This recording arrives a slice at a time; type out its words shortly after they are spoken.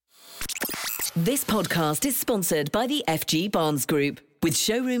This podcast is sponsored by the FG Barnes Group, with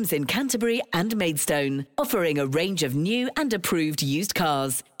showrooms in Canterbury and Maidstone, offering a range of new and approved used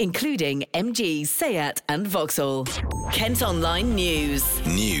cars, including MG, Seat and Vauxhall. Kent Online News.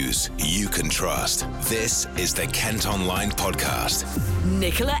 News you can trust. This is the Kent Online Podcast.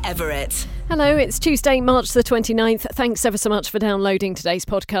 Nicola Everett. Hello, it's Tuesday, March the 29th. Thanks ever so much for downloading today's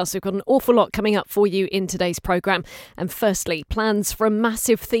podcast. We've got an awful lot coming up for you in today's programme. And firstly, plans for a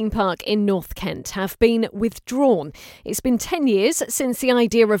massive theme park in North Kent have been withdrawn. It's been 10 years since the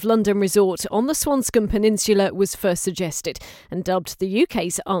idea of London Resort on the Swanscombe Peninsula was first suggested and dubbed the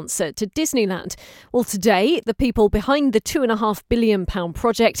UK's answer to Disneyland. Well, today, the people behind the £2.5 billion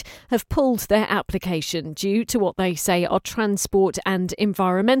project have pulled their application due to what they say are transport and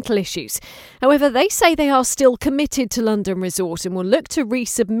environmental issues. However, they say they are still committed to London Resort and will look to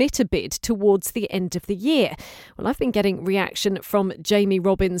resubmit a bid towards the end of the year. Well, I've been getting reaction from Jamie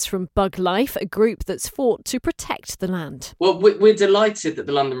Robbins from Bug Life, a group that's fought to protect the land. Well, we're delighted that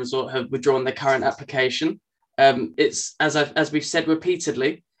the London Resort have withdrawn their current application. It's, as we've said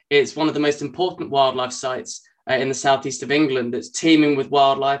repeatedly, it's one of the most important wildlife sites in the southeast of England. It's teeming with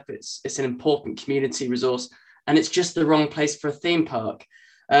wildlife. It's an important community resource, and it's just the wrong place for a theme park.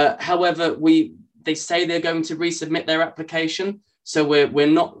 However, they say they're going to resubmit their application, so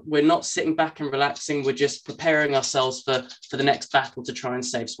we're not sitting back and relaxing. We're just preparing ourselves for the next battle to try and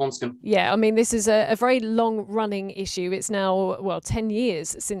save Swanscombe. Yeah, I mean, this is a very long-running issue. It's now 10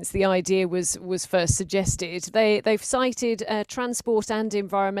 years since the idea was first suggested. They've cited transport and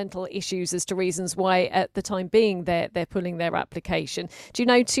environmental issues as to reasons why, at the time being, they're pulling their application. Do you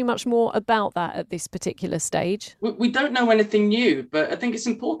know too much more about that at this particular stage? We don't know anything new, but I think it's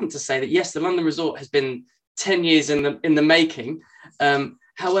important to say that yes, the London Resort has been 10 years in the making.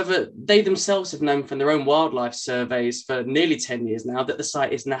 However, they themselves have known from their own wildlife surveys for nearly 10 years now that the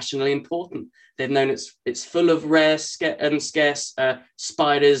site is nationally important. They've known it's full of rare and scarce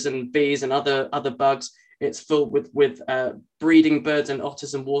spiders and bees and other bugs. It's filled with breeding birds and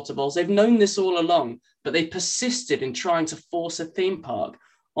otters and water voles. They've known this all along, but they persisted in trying to force a theme park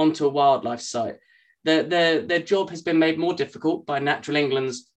onto a wildlife site. Their job has been made more difficult by Natural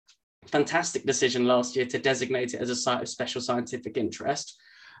England's fantastic decision last year to designate it as a site of special scientific interest.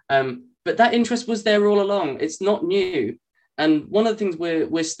 But that interest was there all along. It's not new. And one of the things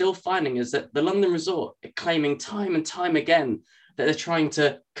we're still finding is that the London Resort are claiming time and time again that they're trying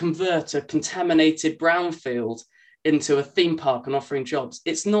to convert a contaminated brownfield into a theme park and offering jobs.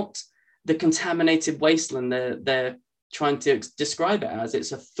 It's not the contaminated wasteland they're trying to describe it as.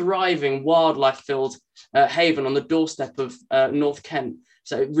 It's a thriving wildlife-filled haven on the doorstep of North Kent.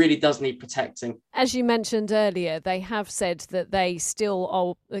 So it really does need protecting. As you mentioned earlier, they have said that they still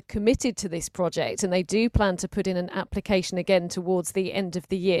are committed to this project and they do plan to put in an application again towards the end of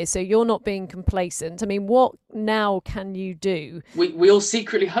the year. So you're not being complacent. I mean, what now can you do? We all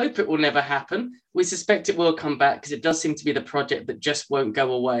secretly hope it will never happen. We suspect it will come back because it does seem to be the project that just won't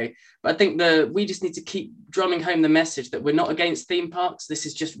go away. But I think we just need to keep drumming home the message that we're not against theme parks. This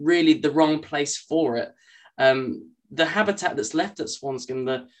is just really the wrong place for it. The habitat that's left at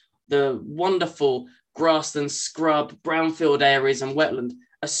Swanscombe, the wonderful grassland, scrub, brownfield areas and wetland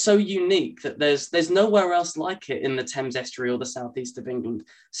are so unique that there's nowhere else like it in the Thames Estuary or the southeast of England.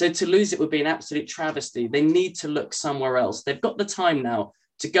 So to lose it would be an absolute travesty. They need to look somewhere else. They've got the time now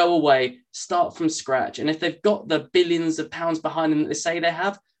to go away, start from scratch. And if they've got the billions of pounds behind them that they say they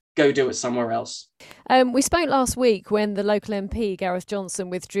have, go do it somewhere else. We spoke last week when the local MP, Gareth Johnson,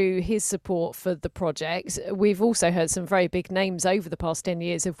 withdrew his support for the project. We've also heard some very big names over the past 10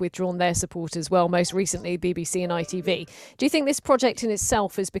 years have withdrawn their support as well, most recently BBC and ITV. Do you think this project in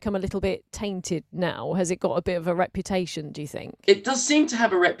itself has become a little bit tainted now? Has it got a bit of a reputation, do you think? It does seem to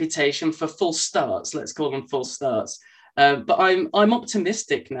have a reputation for false starts, let's call them false starts. But I'm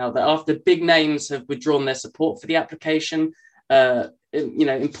optimistic now that after big names have withdrawn their support for the application,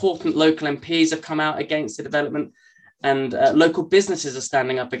 important local MPs have come out against the development, and local businesses are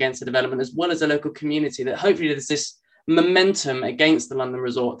standing up against the development, as well as a local community, that hopefully there's this momentum against the London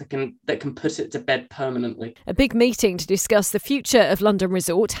Resort that can put it to bed permanently. A big meeting to discuss the future of London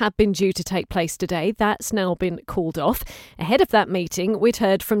Resort had been due to take place today. That's now been called off. Ahead of that meeting, we'd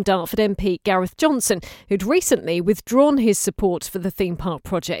heard from Dartford MP Gareth Johnson, who'd recently withdrawn his support for the theme park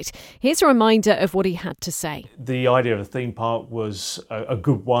project. Here's a reminder of what he had to say. The idea of the theme park was a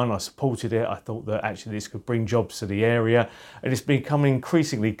good one. I supported it. I thought that actually this could bring jobs to the area. And it's becoming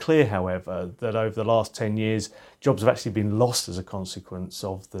increasingly clear, however, that over the last 10 years, jobs have actually actually been lost as a consequence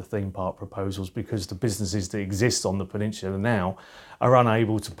of the theme park proposals, because the businesses that exist on the peninsula now are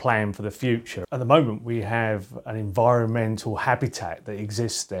unable to plan for the future. At the moment, we have an environmental habitat that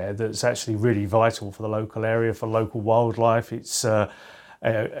exists there that's actually really vital for the local area, for local wildlife. It's a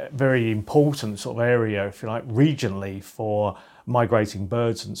very important sort of area, if you like, regionally for migrating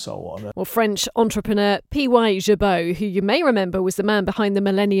birds and so on. Well, French entrepreneur P.Y. Jabot, who you may remember was the man behind the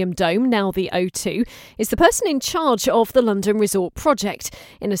Millennium Dome, now the O2, is the person in charge of the London Resort project.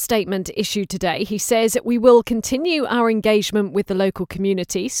 In a statement issued today, he says, "We will continue our engagement with the local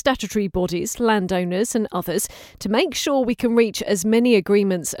community, statutory bodies, landowners and others to make sure we can reach as many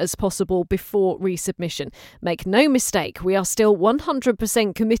agreements as possible before resubmission. Make no mistake, we are still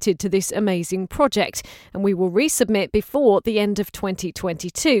 100% committed to this amazing project, and we will resubmit before the end of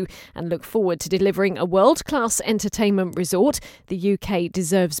 2022 and look forward to delivering a world-class entertainment resort. The UK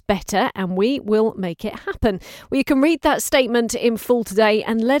deserves better and we will make it happen." Well, you can read that statement in full today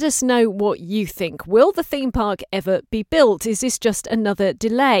and let us know what you think. Will the theme park ever be built? Is this just another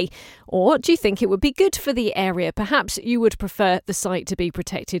delay? Or do you think it would be good for the area? Perhaps you would prefer the site to be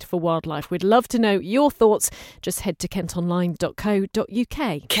protected for wildlife. We'd love to know your thoughts. Just head to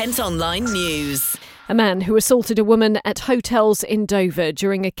kentonline.co.uk. Kent Online News. A man who assaulted a woman at hotels in Dover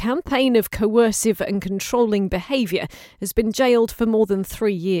during a campaign of coercive and controlling behaviour has been jailed for more than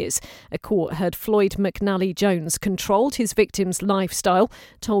 3 years. A court heard Floyd McNally Jones controlled his victim's lifestyle,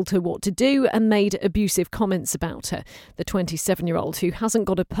 told her what to do and made abusive comments about her. The 27-year-old, who hasn't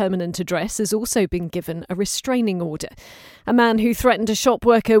got a permanent address, has also been given a restraining order. A man who threatened a shop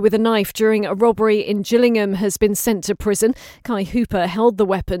worker with a knife during a robbery in Gillingham has been sent to prison. Kai Hooper held the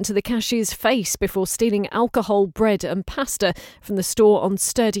weapon to the cashier's face before stealing alcohol, bread and pasta from the store on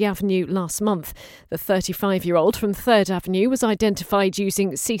Sturdy Avenue last month. The 35-year-old from 3rd Avenue was identified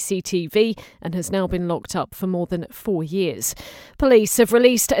using CCTV and has now been locked up for more than 4 years. Police have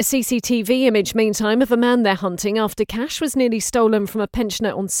released a CCTV image, meantime, of a man they're hunting after cash was nearly stolen from a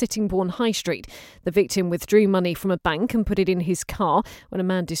pensioner on Sittingbourne High Street. The victim withdrew money from a bank and put it in his car when a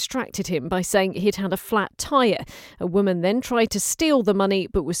man distracted him by saying he'd had a flat tyre. A woman then tried to steal the money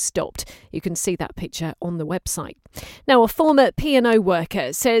but was stopped. You can see that picture on the website. Now, a former P&O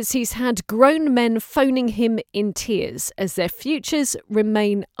worker says he's had grown men phoning him in tears as their futures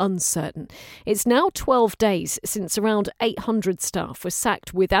remain uncertain. It's now 12 days since around 800 staff were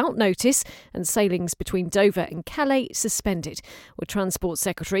sacked without notice and sailings between Dover and Calais suspended. Well, Transport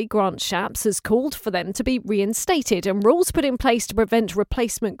Secretary Grant Shapps has called for them to be reinstated and rules put in place to prevent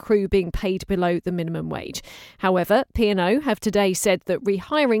replacement crew being paid below the minimum wage. However, P&O have today said that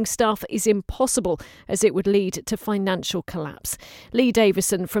rehiring staff is impossible as it would lead to financial collapse. Lee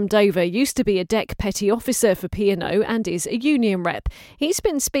Davison from Dover used to be a deck petty officer for P&O and is a union rep. He's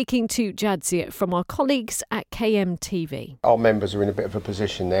been speaking to Jadzia from our colleagues at KMTV. Our members are in a bit of a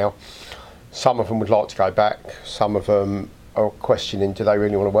position now. Some of them would like to go back. Some of them are questioning, do they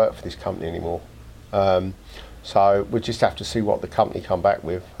really want to work for this company anymore? So we just have to see what the company come back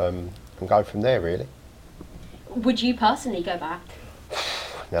with and go from there, really. Would you personally go back?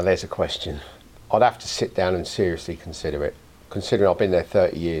 Now there's a question. I'd have to sit down and seriously consider it. Considering I've been there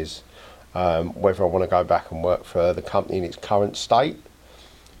 30 years, whether I want to go back and work for the company in its current state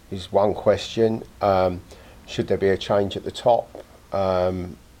is one question. Should there be a change at the top?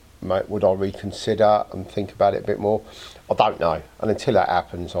 Would I reconsider and think about it a bit more? I don't know. And until that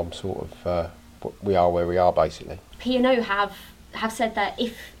happens, I'm sort of, we are where we are, basically. P&O have said that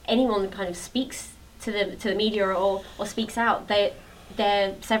if anyone kind of speaks to the media or speaks out,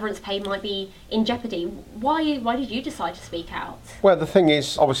 their severance pay might be in jeopardy. Why did you decide to speak out? Well, the thing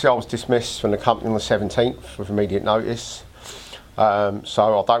is, obviously I was dismissed from the company on the 17th with immediate notice.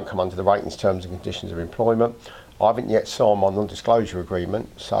 So I don't come under the ratings terms and conditions of employment. I haven't yet signed my non-disclosure agreement,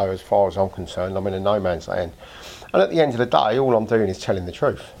 so as far as I'm concerned, I'm in a no man's land. And at the end of the day, all I'm doing is telling the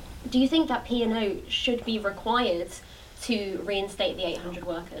truth. Do you think that P&O should be required to reinstate the 800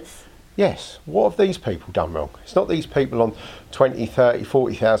 workers? Yes. What have these people done wrong? It's not these people on 20, 30,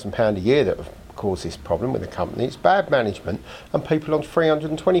 40,000 pound a year that have caused this problem with the company. It's bad management and people on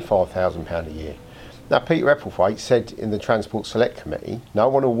 325,000 pound a year. Now, Peter Epplethwaite said in the Transport Select Committee, no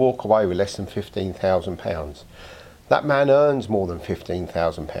one will walk away with less than £15,000. That man earns more than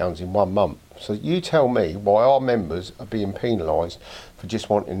 £15,000 in 1 month. So you tell me why our members are being penalised for just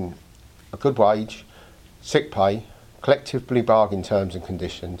wanting a good wage, sick pay, collectively bargained terms and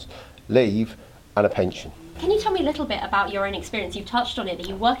conditions, leave and a pension. Can you tell me a little bit about your own experience? You've touched on it, that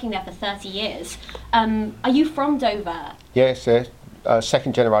you're working there for 30 years. Are you from Dover? Yes,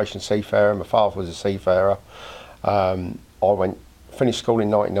 second generation seafarer. My father was a seafarer. I finished school in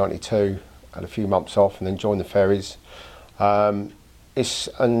 1992, had a few months off and then joined the ferries. And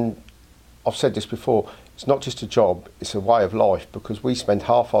I've said this before, it's not just a job, it's a way of life, because we spend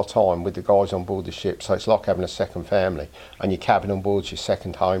half our time with the guys on board the ship, so it's like having a second family, and your cabin on board is your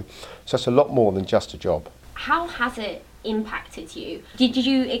second home. So it's a lot more than just a job. How has it impacted you? Did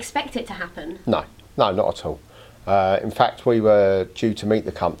you expect it to happen? No, not at all. In fact, we were due to meet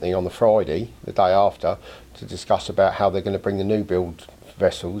the company on the Friday, the day after, to discuss about how they're going to bring the new build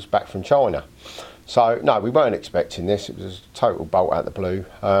vessels back from China. So no, we weren't expecting this. It was a total bolt out of the blue.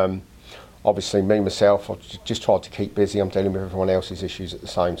 Obviously, myself, I've just tried to keep busy. I'm dealing with everyone else's issues at the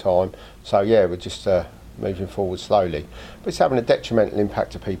same time. So yeah, we're just moving forward slowly. But it's having a detrimental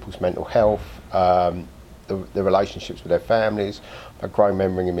impact to people's mental health, the relationships with their families. I've had grown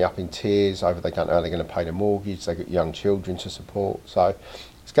men ringing me up in tears over they don't know how they're going to pay the mortgage. They've got young children to support. So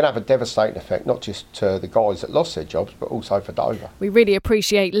it's going to have a devastating effect, not just to the guys that lost their jobs, but also for Dover. We really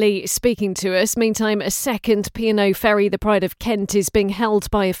appreciate Lee speaking to us. Meantime, a second P&O ferry, the Pride of Kent, is being held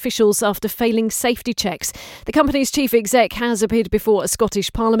by officials after failing safety checks. The company's chief exec has appeared before a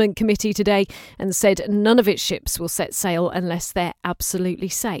Scottish Parliament committee today and said none of its ships will set sail unless they're absolutely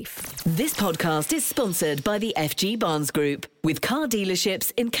safe. This podcast is sponsored by the FG Barnes Group, with car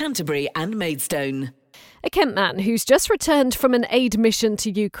dealerships in Canterbury and Maidstone. A Kent man who's just returned from an aid mission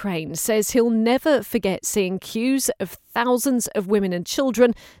to Ukraine says he'll never forget seeing queues of thousands of women and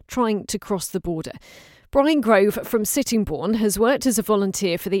children trying to cross the border. Brian Grove from Sittingbourne has worked as a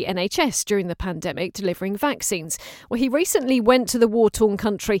volunteer for the NHS during the pandemic, delivering vaccines. Well, he recently went to the war-torn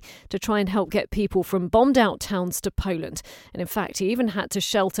country to try and help get people from bombed-out towns to Poland. And in fact, he even had to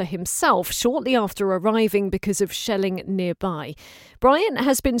shelter himself shortly after arriving because of shelling nearby. Brian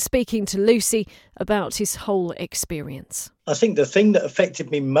has been speaking to Lucy about his whole experience. I think the thing that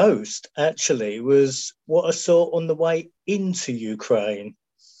affected me most, actually, was what I saw on the way into Ukraine.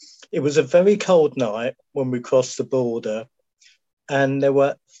 It was a very cold night when we crossed the border, and there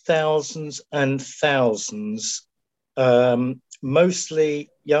were thousands and thousands, mostly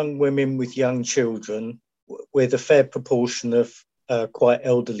young women with young children, with a fair proportion of quite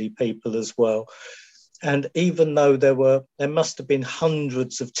elderly people as well. And even though there must have been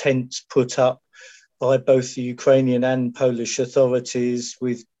hundreds of tents put up by both the Ukrainian and Polish authorities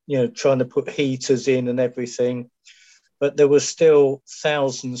with, trying to put heaters in and everything, but there were still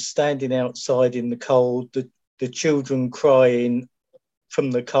thousands standing outside in the cold, the children crying from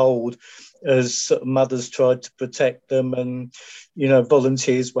the cold as mothers tried to protect them. And,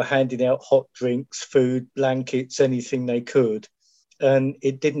 volunteers were handing out hot drinks, food, blankets, anything they could. And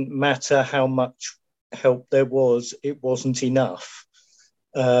it didn't matter how much help there was, it wasn't enough.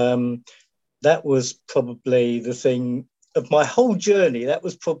 That was probably the thing of my whole journey. That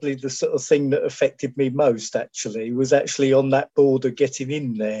was probably the sort of thing that affected me most, actually, was actually on that border getting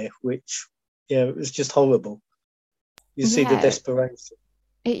in there, which, it was just horrible. You see the desperation.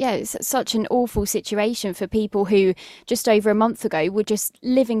 It's such an awful situation for people who just over a month ago were just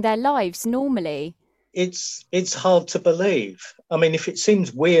living their lives normally. It's hard to believe. I mean, if it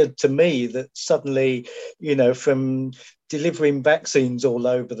seems weird to me that suddenly, from delivering vaccines all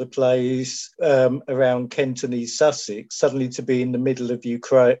over the place around Kent and East Sussex, suddenly to be in the middle of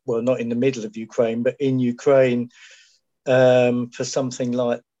Ukraine, well, not in the middle of Ukraine, but in Ukraine for something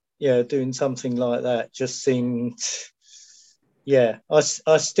like, doing something like that just seemed, I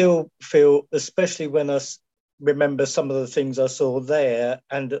still feel, especially when I remember some of the things I saw there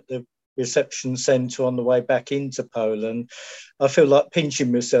and at the reception centre on the way back into Poland, I feel like pinching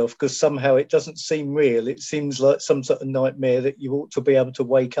myself because somehow it doesn't seem real. It seems like some sort of nightmare that you ought to be able to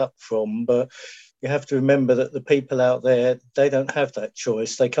wake up from. But you have to remember that the people out there, they don't have that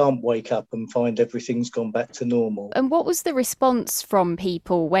choice. They can't wake up and find everything's gone back to normal. And what was the response from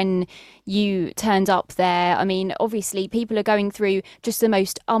people when you turned up there? I mean, obviously, people are going through just the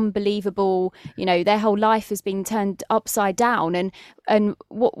most unbelievable, their whole life has been turned upside down. And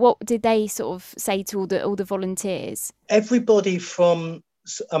what did they sort of say to all the volunteers? Everybody from,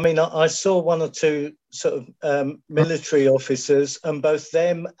 I saw one or two sort of military officers, and both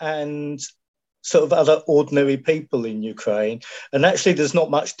them and sort of other ordinary people in Ukraine. And actually, there's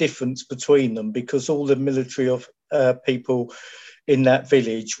not much difference between them because all the military people in that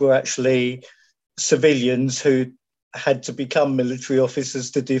village were actually civilians who had to become military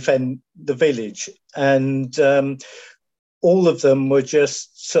officers to defend the village. And all of them were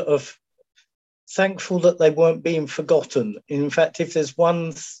just sort of thankful that they weren't being forgotten. In fact, if there's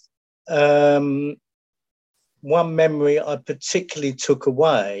one memory I particularly took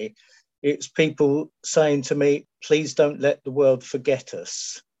away, it's people saying to me, please don't let the world forget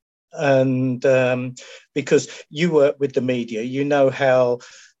us. And because you work with the media, you know how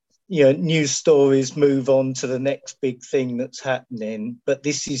news stories move on to the next big thing that's happening, but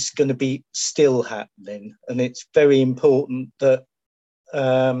this is going to be still happening, and it's very important that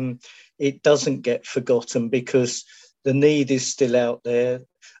it doesn't get forgotten, because the need is still out there.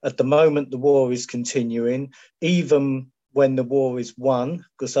 At the moment, the war is continuing, even when the war is won,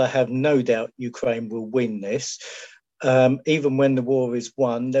 because I have no doubt Ukraine will win this. Even when the war is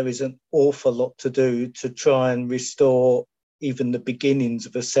won, there is an awful lot to do to try and restore even the beginnings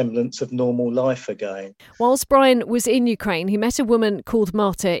of a semblance of normal life again. Whilst Brian was in Ukraine, he met a woman called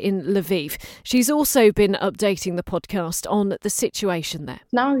Marta in Lviv. She's also been updating the podcast on the situation there.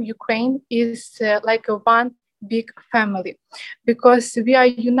 Now Ukraine is like a one big family, because we are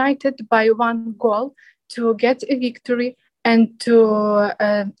united by one goal: to get a victory and to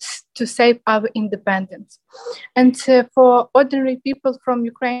save our independence. And for ordinary people from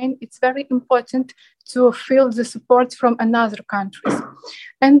Ukraine, it's very important to feel the support from another countries.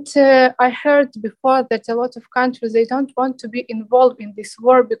 And I heard before that a lot of countries, they don't want to be involved in this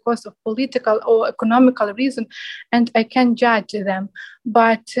war because of political or economical reason, and I can judge them.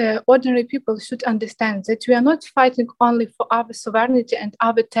 But ordinary people should understand that we are not fighting only for our sovereignty and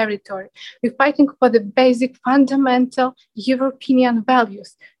our territory. We're fighting for the basic fundamental European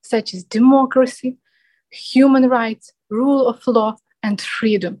values, such as democracy, human rights, rule of law, and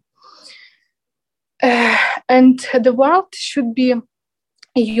freedom. And the world should be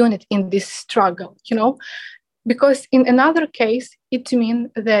a unit in this struggle, because in another case, it means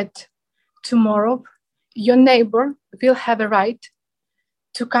that tomorrow your neighbor will have a right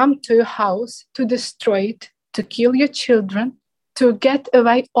to come to your house, to destroy it, to kill your children, to get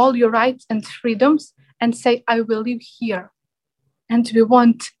away all your rights and freedoms and say, I will live here. And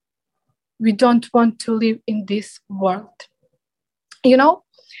we don't want to live in this world.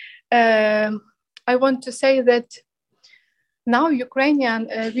 I want to say that now Ukrainian,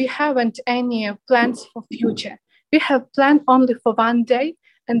 we haven't any plans for future. We have plan only for one day,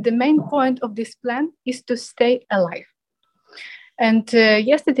 and the main point of this plan is to stay alive. And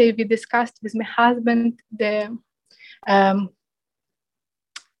yesterday we discussed with my husband the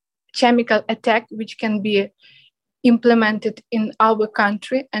chemical attack which can be implemented in our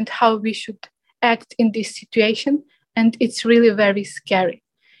country and how we should act in this situation. And it's really very scary.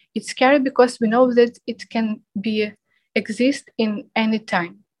 It's scary because we know that it can exist in any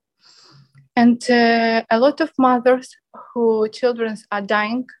time. And a lot of mothers whose children are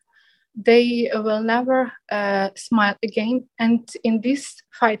dying, they will never smile again. And in this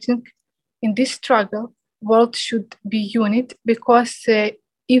fighting, in this struggle, world should be unit, because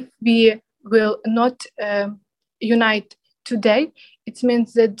if we will not unite today, it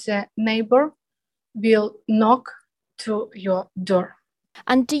means that the neighbor will knock to your door.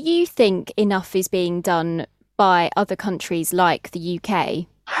 And do you think enough is being done by other countries like the UK?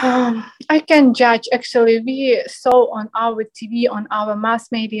 I can judge. Actually, we saw on our TV, on our mass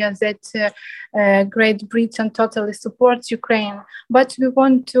media, that Great Britain totally supports Ukraine, but we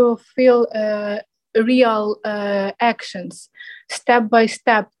want to feel real actions, step by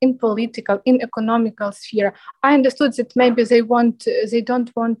step, in political, in economical sphere. I understood that maybe they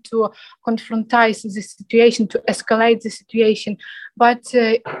don't want to confrontize the situation, to escalate the situation, but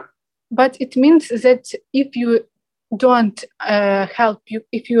it means that if you don't help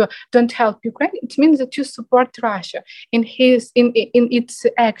Ukraine, it means that you support Russia in its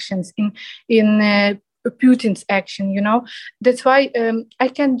actions, in Putin's action. That's why I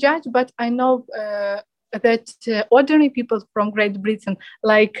can judge, but I know that ordinary people from Great Britain,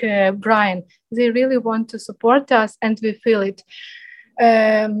 like Brian, they really want to support us, and we feel it.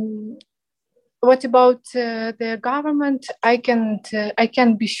 What about the government? I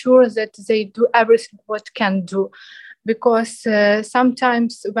can be sure that they do everything what can do, because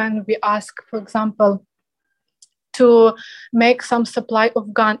sometimes when we ask, for example, to make some supply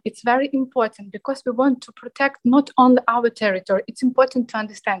of gun, it's very important, because we want to protect not only our territory. It's important to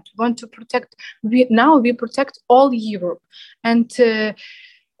understand. We want to protect. We protect all Europe, and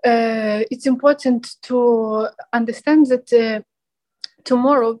it's important to understand that.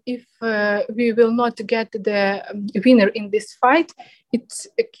 Tomorrow, if we will not get the winner in this fight, it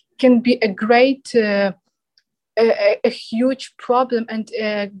can be a great, a huge problem and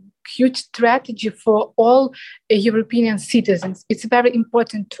a huge strategy for all European citizens. It's very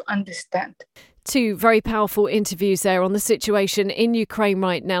important to understand. Two very powerful interviews there on the situation in Ukraine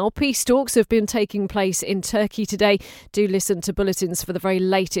right now. Peace talks have been taking place in Turkey today. Do listen to bulletins for the very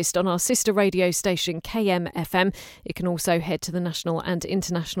latest on our sister radio station KMFM. You can also head to the national and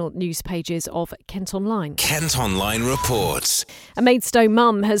international news pages of Kent Online. Kent Online reports. A Maidstone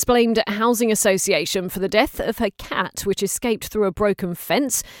mum has blamed a housing association for the death of her cat, which escaped through a broken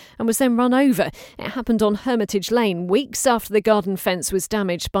fence and was then run over. It happened on Hermitage Lane weeks after the garden fence was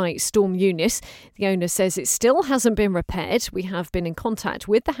damaged by Storm Eunice. The owner says it still hasn't been repaired. We have been in contact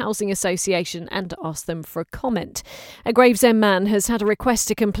with the Housing Association and asked them for a comment. A Gravesend man has had a request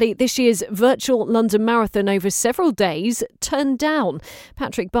to complete this year's virtual London Marathon over several days turned down.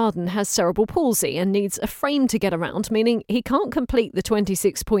 Patrick Barden has cerebral palsy and needs a frame to get around, meaning he can't complete the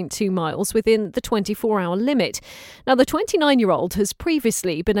 26.2 miles within the 24-hour limit. Now, the 29-year-old has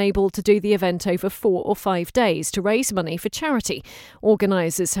previously been able to do the event over 4 or 5 days to raise money for charity.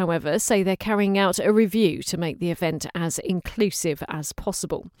 Organisers, however, say they're carrying out a review to make the event as inclusive as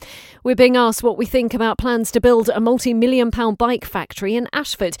possible. We're being asked what we think about plans to build a multi-million-pound bike factory in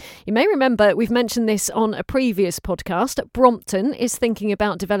Ashford. You may remember we've mentioned this on a previous podcast. Brompton is thinking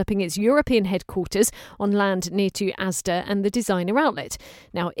about developing its European headquarters on land near to Asda and the designer outlet.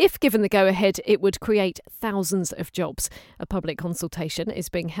 Now, if given the go-ahead, it would create thousands of jobs. A public consultation is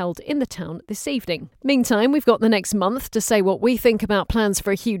being held in the town this evening. Meantime, we've got the next month to say what we think about plans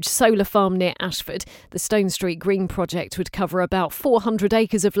for a huge solar farm near Ashford. The Stone Street Green project would cover about 400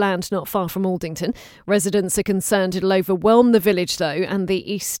 acres of land not far from Aldington. Residents are concerned it'll overwhelm the village, though, and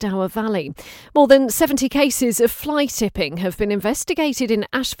the East Stour Valley. More than 70 cases of fly tipping have been investigated in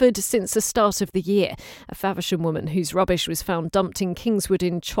Ashford since the start of the year. A Faversham woman whose rubbish was found dumped in Kingswood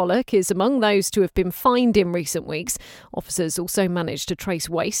in Chollock is among those to have been fined in recent weeks. Officers also managed to trace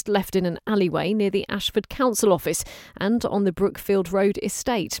waste left in an alleyway near the Ashford Council office and on the Brookfield Road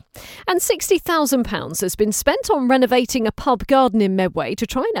estate. And £60,000 has been spent on renovating a pub garden in Medway to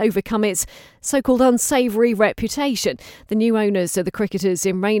try and overcome its so-called unsavoury reputation. The new owners of the Cricketers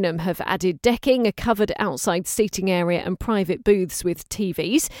in Rainham have added decking, a covered outside seating area and private booths with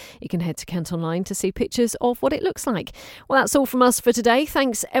TVs. You can head to Kent Online to see pictures of what it looks like. Well, that's all from us for today.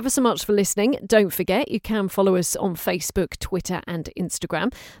 Thanks ever so much for listening. Don't forget, you can follow us on Facebook, Twitter and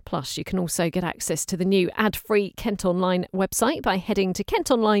Instagram. Plus, you can also get access to the new ad-free Kent Online website by heading to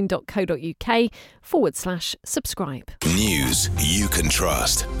kentonline.co.uk/subscribe. News you can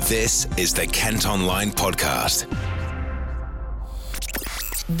trust. This is the Kent Online Podcast.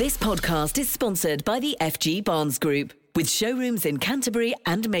 This podcast is sponsored by the FG Barnes Group, with showrooms in Canterbury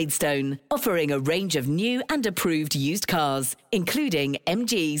and Maidstone, offering a range of new and approved used cars, including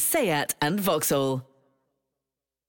MG, Seat and Vauxhall.